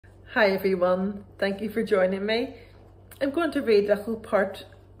Hi everyone, thank you for joining me. I'm going to read a little part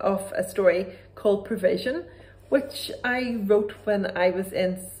of a story called Provision, which I wrote when I was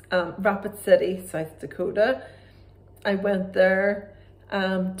in Rapid City, South Dakota. I went there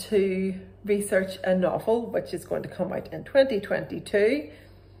to research a novel which is going to come out in 2022,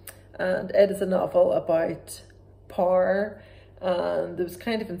 and it is a novel about power, and it was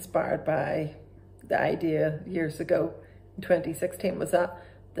kind of inspired by the idea years ago in 2016 was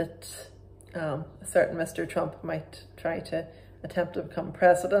that a certain Mr. Trump might try to attempt to become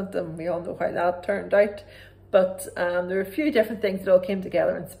president, and we all know how that turned out. But there were a few different things that all came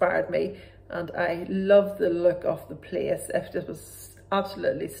together and inspired me, and I love the look of the place. It was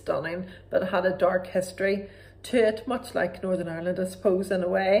absolutely stunning, but it had a dark history to it, much like Northern Ireland, I suppose, in a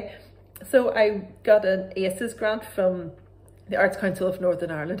way. So I got an ACES grant from the Arts Council of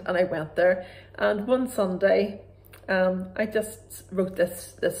Northern Ireland, and I went there, and one Sunday I just wrote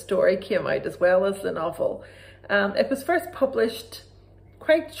this story, came out as well as the novel. It was first published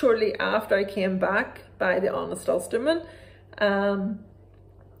quite shortly after I came back by the Honest Ulsterman, and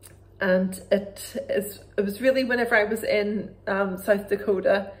it was really whenever I was in South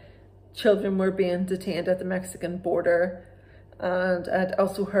Dakota. Children were being detained at the Mexican border, and I'd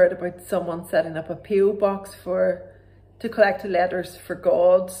also heard about someone setting up a PO box to collect letters for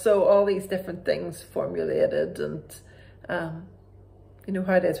God. So all these different things formulated, and you know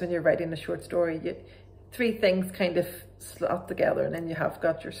how it is when you're writing a short story, three things kind of slot together and then you have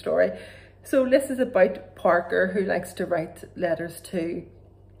got your story. So this is about Parker, who likes to write letters to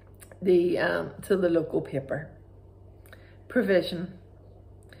the local paper. Provision.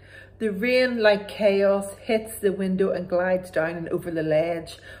 The rain, like chaos, hits the window and glides down and over the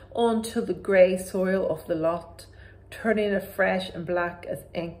ledge onto the grey soil of the lot, turning it fresh and black as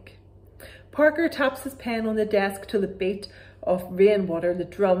ink. Parker taps his pen on the desk to the beat of rainwater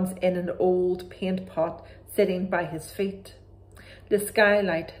that drums in an old paint pot sitting by his feet. The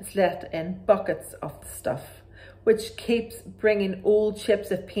skylight has let in buckets of the stuff, which keeps bringing old chips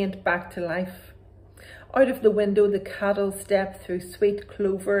of paint back to life. Out of the window, the cattle step through sweet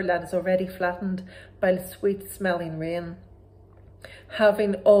clover that is already flattened by the sweet-smelling rain.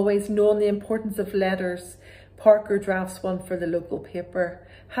 Having always known the importance of letters, Parker drafts one for the local paper,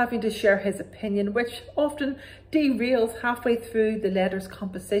 having to share his opinion, which often derails halfway through the letter's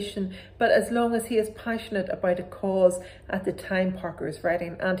composition. But as long as he is passionate about a cause at the time Parker is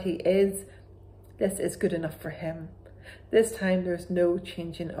writing, and he is, this is good enough for him. This time there's no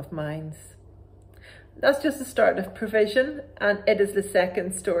changing of minds. That's just the start of Provision, and it is the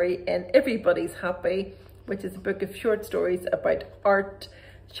second story in Everybody's Happy, which is a book of short stories about art,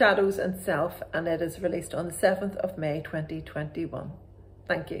 shadows and self, and it is released on the 7th of May 2021.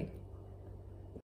 Thank you.